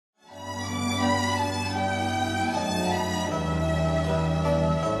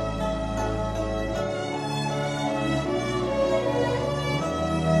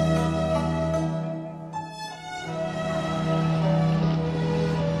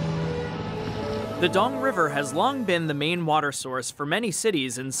The Dong River has long been the main water source for many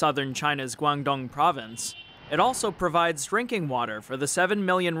cities in southern China's Guangdong province. It also provides drinking water for the 7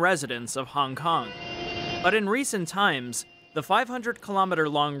 million residents of Hong Kong. But in recent times, the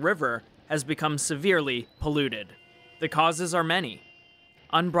 500-kilometer-long river has become severely polluted. The causes are many: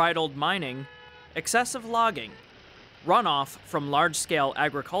 unbridled mining, excessive logging, runoff from large-scale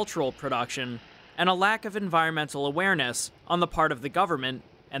agricultural production, and a lack of environmental awareness on the part of the government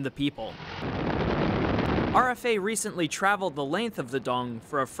and the people. RFA recently traveled the length of the Dong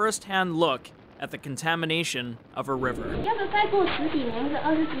for a first-hand look at the contamination of a river.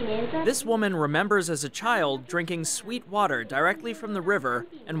 This woman remembers as a child drinking sweet water directly from the river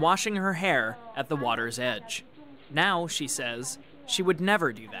and washing her hair at the water's edge. Now, she says, she would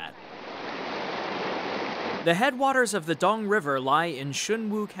never do that. The headwaters of the Dong River lie in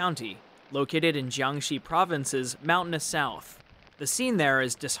Shunwu County, located in Jiangxi Province's mountainous south. The scene there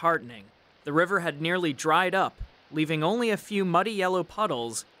is disheartening. The river had nearly dried up, leaving only a few muddy yellow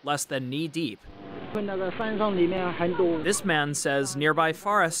puddles less than knee-deep. This man says nearby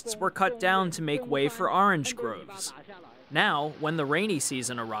forests were cut down to make way for orange groves. Now, when the rainy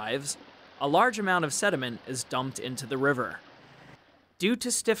season arrives, a large amount of sediment is dumped into the river. Due to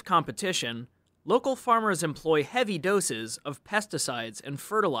stiff competition, local farmers employ heavy doses of pesticides and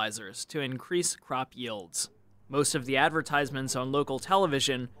fertilizers to increase crop yields. Most of the advertisements on local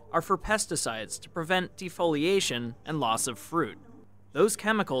television are for pesticides to prevent defoliation and loss of fruit. Those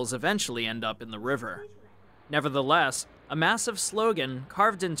chemicals eventually end up in the river. Nevertheless, a massive slogan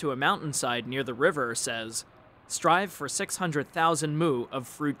carved into a mountainside near the river says, "Strive for 600,000 mu of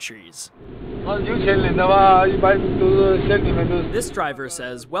fruit trees." This driver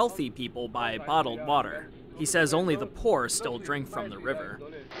says wealthy people buy bottled water. He says only the poor still drink from the river.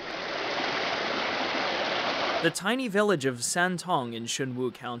 The tiny village of Santong in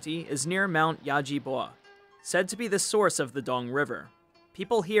Shunwu County is near Mount Yajibo, said to be the source of the Dong River.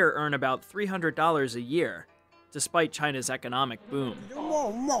 People here earn about $300 a year, despite China's economic boom.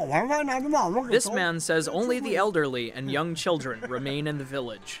 This man says only the elderly and young children remain in the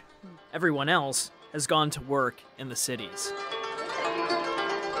village. Everyone else has gone to work in the cities.